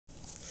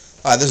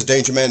Hi, this is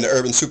DangerMan, the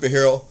urban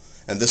superhero,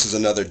 and this is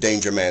another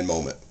DangerMan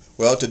moment.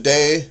 Well,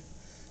 today,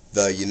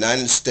 the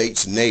United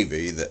States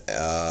Navy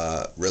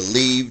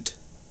relieved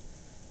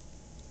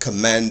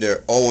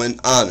Commander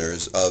Owen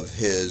Honors of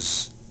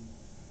his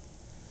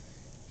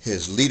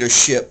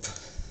leadership,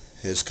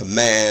 his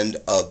command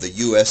of the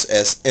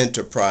USS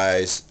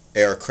Enterprise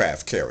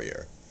aircraft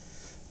carrier.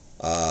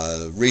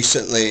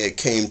 Recently, it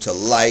came to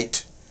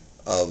light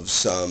of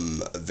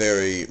some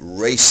very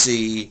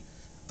racy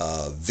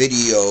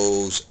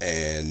videos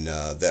and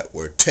that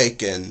were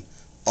taken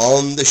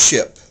on the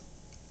ship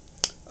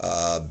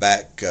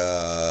back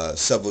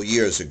several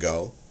years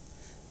ago,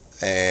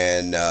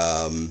 and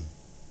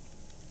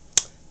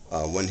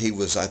when he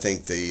was, I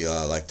think,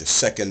 like the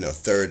second or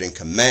third in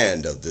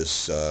command of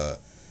this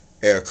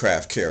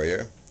aircraft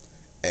carrier,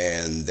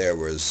 and there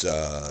was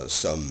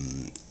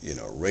some,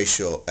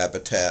 racial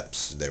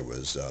epithets. There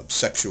was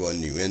sexual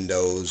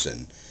innuendos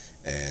and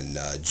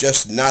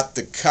just not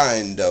the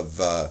kind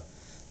of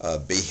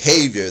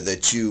behavior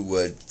that you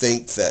would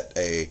think that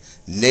a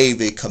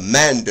Navy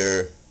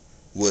commander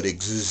would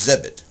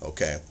exhibit.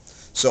 Okay,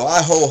 so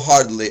I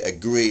wholeheartedly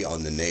agree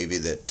on the Navy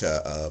that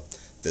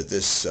that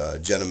this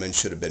gentleman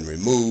should have been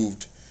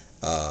removed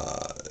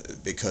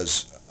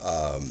because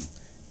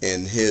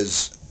in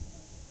his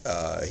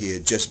he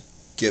had just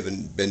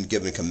been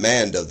given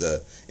command of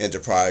the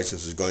Enterprise.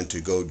 This was going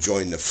to go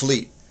join the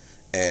fleet,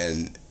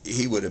 and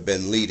he would have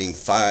been leading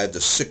 5,000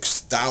 to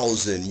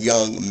 6,000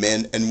 young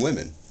men and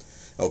women.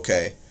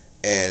 Okay,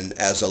 and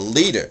as a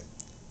leader,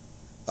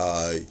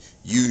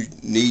 you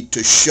need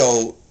to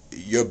show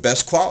your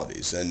best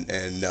qualities, and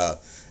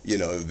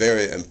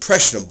very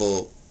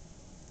impressionable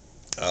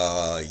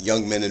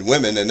young men and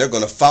women, and they're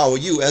going to follow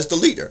you as the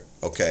leader.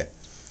 Okay,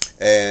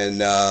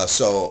 and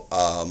so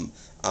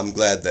I'm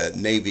glad that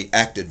Navy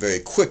acted very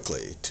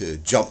quickly to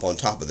jump on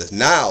top of this.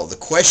 Now the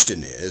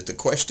question is,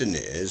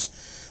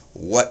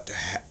 what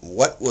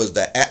was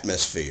the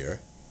atmosphere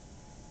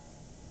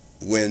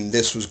when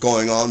this was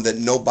going on that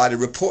nobody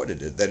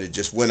reported it, that it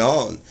just went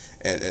on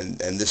and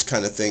this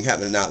kind of thing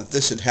happened? Now, if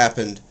this had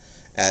happened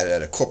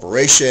at a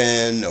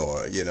corporation,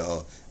 or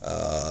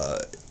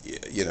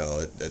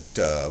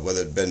whether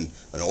it had been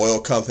an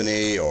oil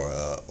company or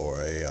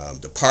a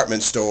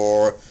department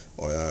store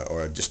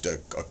or just a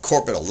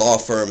corporate, a law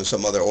firm, or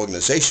some other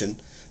organization,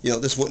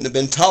 this wouldn't have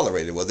been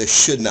tolerated. Well, this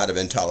should not have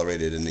been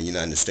tolerated in the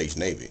United States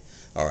Navy.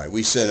 All right,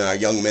 we send our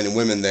young men and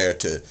women there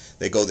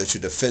they go there to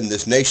defend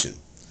this nation.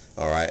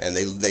 All right, and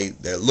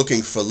they're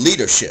looking for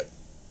leadership,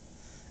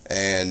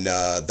 and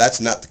that's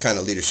not the kind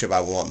of leadership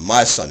I want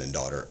my son and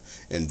daughter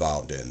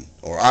involved in,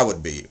 or I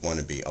would want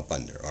to be up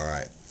under. All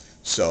right,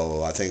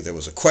 so I think there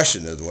was a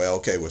question as well.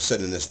 Okay, we're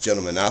sending this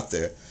gentleman out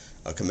there,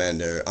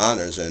 Commander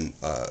Honors, and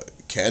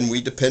can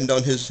we depend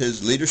on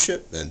his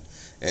leadership and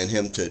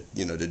him to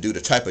to do the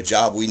type of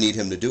job we need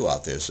him to do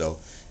out there? So,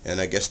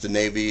 and I guess the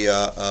Navy,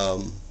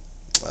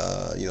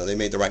 they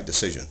made the right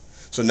decision.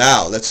 So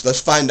now let's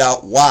find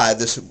out why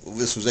this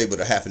was able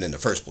to happen in the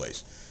first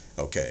place.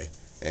 Okay,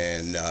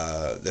 and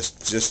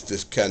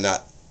this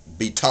cannot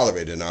be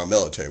tolerated in our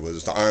military, whether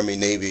it's the Army,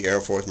 Navy,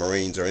 Air Force,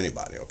 Marines, or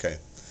anybody. Okay,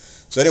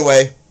 so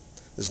anyway,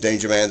 this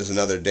DangerMan is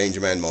another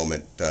DangerMan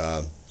moment.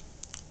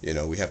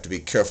 We have to be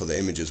careful of the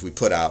images we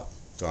put out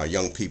to our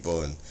young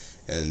people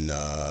and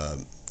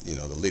the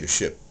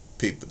leadership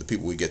people, the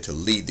people we get to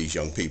lead these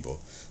young people,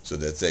 so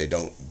that they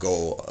don't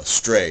go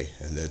astray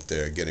and that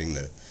they're getting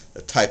the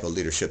type of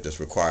leadership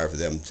that's required for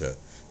them to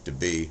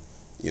be,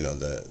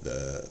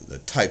 the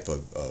type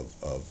of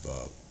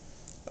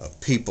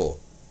people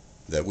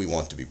that we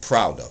want to be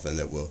proud of, and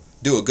that will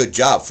do a good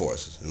job for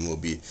us, and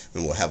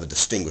we'll have a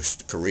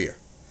distinguished career.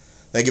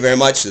 Thank you very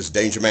much. This is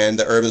DangerMan,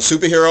 the urban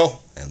superhero,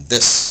 and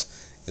this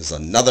is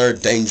another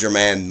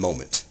DangerMan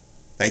moment.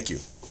 Thank you.